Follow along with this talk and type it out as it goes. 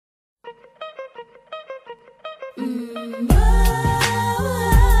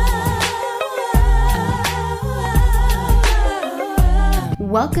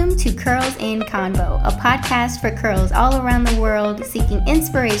Welcome to Curls in Convo, a podcast for curls all around the world seeking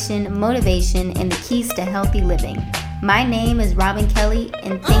inspiration, motivation, and the keys to healthy living. My name is Robin Kelly,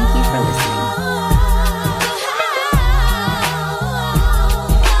 and thank you for listening.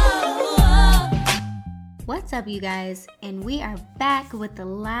 What's up, you guys? And we are back with the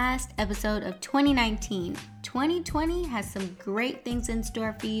last episode of 2019. 2020 has some great things in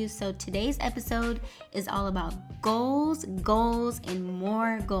store for you, so today's episode is all about goals, and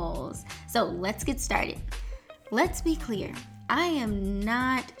more goals. So let's get started. Let's be clear. I am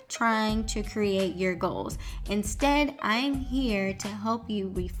not trying to create your goals. Instead, I am here to help you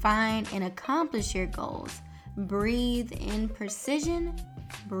refine and accomplish your goals. Breathe in precision,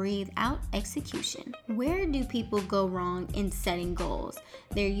 breathe out execution. Where do people go wrong in setting goals?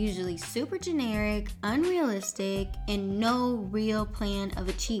 They're usually super generic, unrealistic, and no real plan of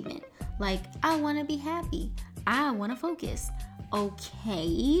achievement. Like, I want to be happy. I want to focus.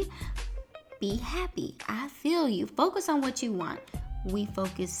 Okay, be happy. I feel you. Focus on what you want. We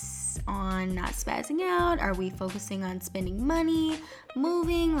focus on not spazzing out. Are we focusing on spending money,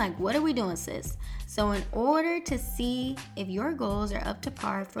 moving? Like, what are we doing, sis? So in order to see if your goals are up to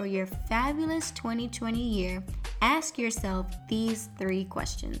par for your fabulous 2020 year, ask yourself these 3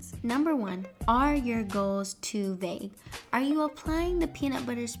 questions. Number 1, are your goals too vague? Are you applying the peanut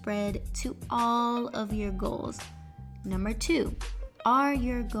butter spread to all of your goals? Number 2, are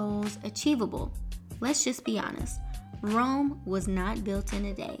your goals achievable? Let's just be honest. Rome was not built in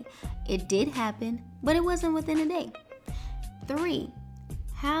a day. It did happen, but it wasn't within a day. 3,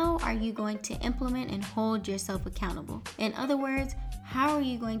 how are you going to implement and hold yourself accountable? In other words, how are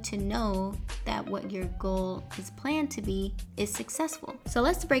you going to know that what your goal is planned to be is successful? So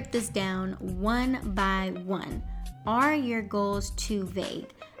let's break this down one by one. Are your goals too vague?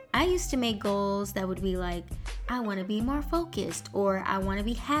 I used to make goals that would be like, I want to be more focused or I want to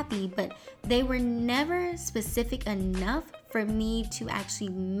be happy, but they were never specific enough for me to actually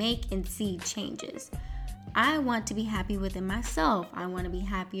make and see changes. I want to be happy within myself. I want to be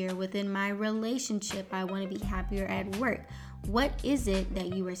happier within my relationship. I want to be happier at work. What is it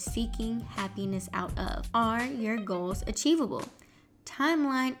that you are seeking happiness out of? Are your goals achievable?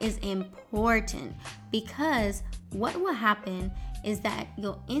 Timeline is important because what will happen is that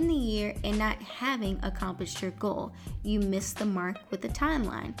you'll end the year and not having accomplished your goal. You missed the mark with the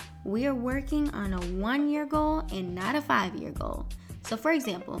timeline. We are working on a 1-year goal and not a 5-year goal. So for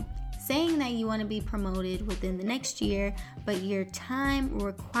example, saying that you want to be promoted within the next year, but your time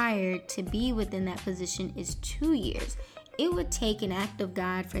required to be within that position is 2 years. It would take an act of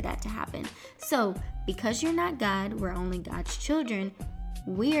God for that to happen. So because you're not God, we're only God's children,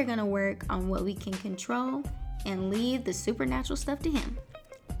 we are going to work on what we can control and leave the supernatural stuff to Him.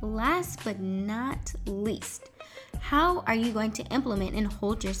 Last but not least, how are you going to implement and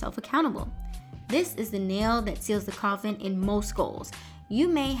hold yourself accountable? This is the nail that seals the coffin in most goals. You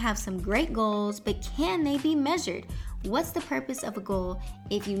may have some great goals, but can they be measured? What's the purpose of a goal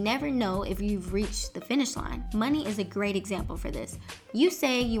if you never know if you've reached the finish line? Money is a great example for this. You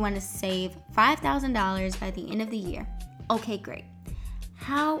say you want to save $5,000 by the end of the year. Okay, great.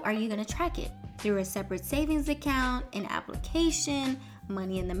 How are you going to track it? Through a separate savings account, an application,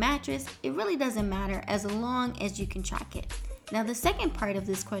 money in the mattress? It really doesn't matter as long as you can track it. Now, the second part of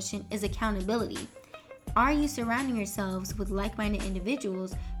this question is accountability. Are you surrounding yourselves with like-minded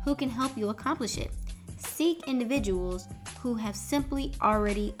individuals who can help you accomplish it? Seek individuals who have simply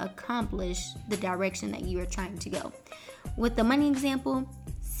already accomplished the direction that you are trying to go. With the money example,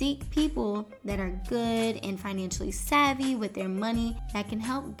 seek people that are good and financially savvy with their money that can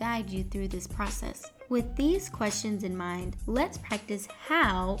help guide you through this process. With these questions in mind, let's practice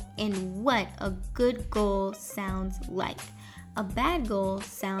how and what a good goal sounds like. A bad goal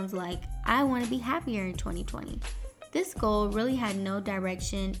sounds like, I want to be happier in 2020. This goal really had no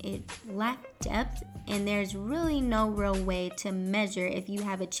direction, it lacked depth, and there's really no real way to measure if you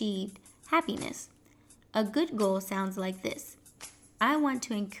have achieved happiness. A good goal sounds like this. I want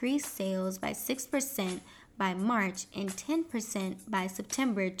to increase sales by 6% by March and 10% by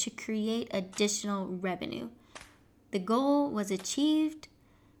September to create additional revenue. The goal was achieved,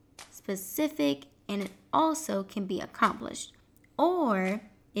 specific, and it also can be accomplished. Or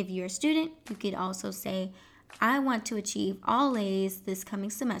if you're a student, you could also say, I want to achieve all A's this coming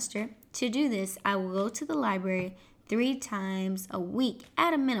semester. To do this, I will go to the library 3 times a week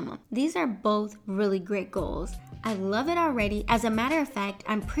at a minimum. These are both really great goals. I love it already. As a matter of fact,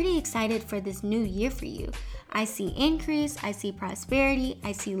 I'm pretty excited for this new year for you. I see increase, I see prosperity,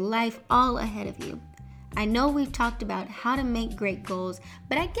 I see life all ahead of you. I know we've talked about how to make great goals,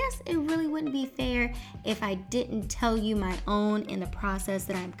 but I guess it really wouldn't be fair if I didn't tell you my own in the process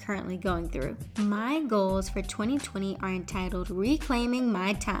that I'm currently going through. My goals for 2020 are entitled Reclaiming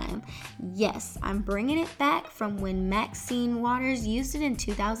My Time. Yes, I'm bringing it back from when Maxine Waters used it in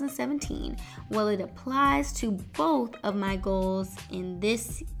 2017. Well, it applies to both of my goals in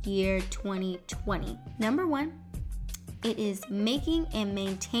this year, 2020. Number 1. It is making and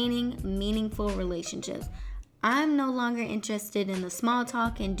maintaining meaningful relationships. I'm no longer interested in the small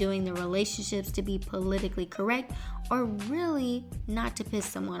talk and doing the relationships to be politically correct or really not to piss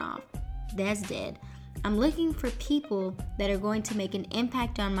someone off. That's dead. I'm looking for people that are going to make an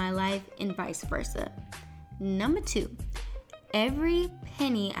impact on my life and vice versa. Number 2, every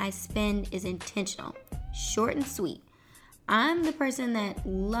penny I spend is intentional, short and sweet. I'm the person that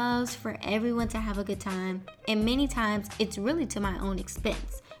loves for everyone to have a good time, and many times it's really to my own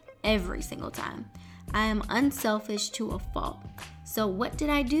expense, every single time. I am unselfish to a fault. So what did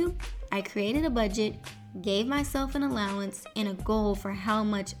I do? I created a budget, gave myself an allowance, and a goal for how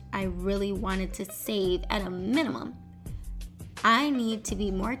much I really wanted to save at a minimum. I need to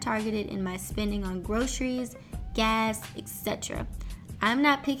be more targeted in my spending on groceries, gas, etc. I'm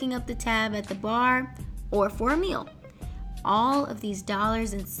not picking up the tab at the bar or for a meal. All of these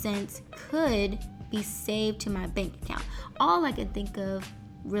dollars and cents could be saved to my bank account. All I can think of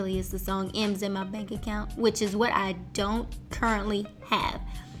really is the song M's in My Bank Account, which is what I don't currently have.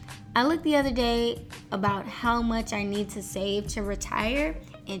 I looked the other day about how much I need to save to retire,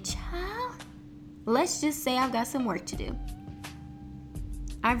 and child, let's just say I've got some work to do.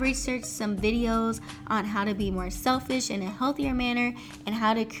 I've researched some videos on how to be more selfish in a healthier manner and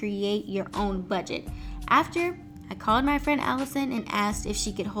how to create your own budget. After, I called my friend Allison and asked if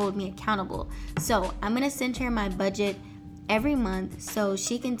she could hold me accountable. So I'm going to send her my budget every month so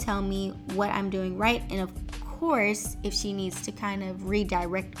she can tell me what I'm doing right, and of course, if she needs to kind of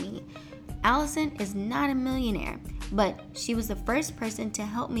redirect me. Allison is not a millionaire, but she was the first person to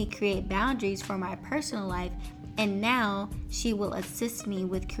help me create boundaries for my personal life, and now she will assist me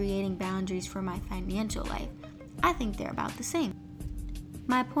with creating boundaries for my financial life. I think they're about the same.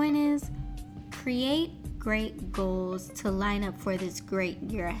 My point is, create great goals to line up for this great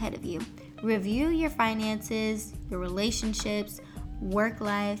year ahead of you. Review your finances, your relationships, work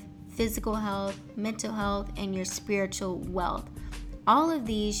life, physical health, mental health, and your spiritual wealth. All of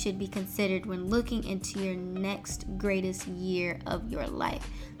these should be considered when looking into your next greatest year of your life.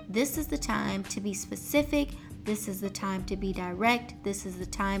 This is the time to be specific. This is the time to be direct. This is the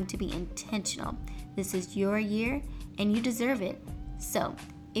time to be intentional. This is your year and you deserve it. So,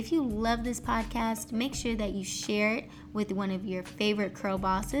 if you love this podcast, make sure that you share it with one of your favorite curl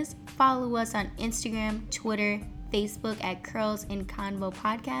bosses. Follow us on Instagram, Twitter, Facebook at Curls in Convo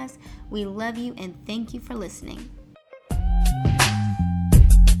Podcast. We love you and thank you for listening.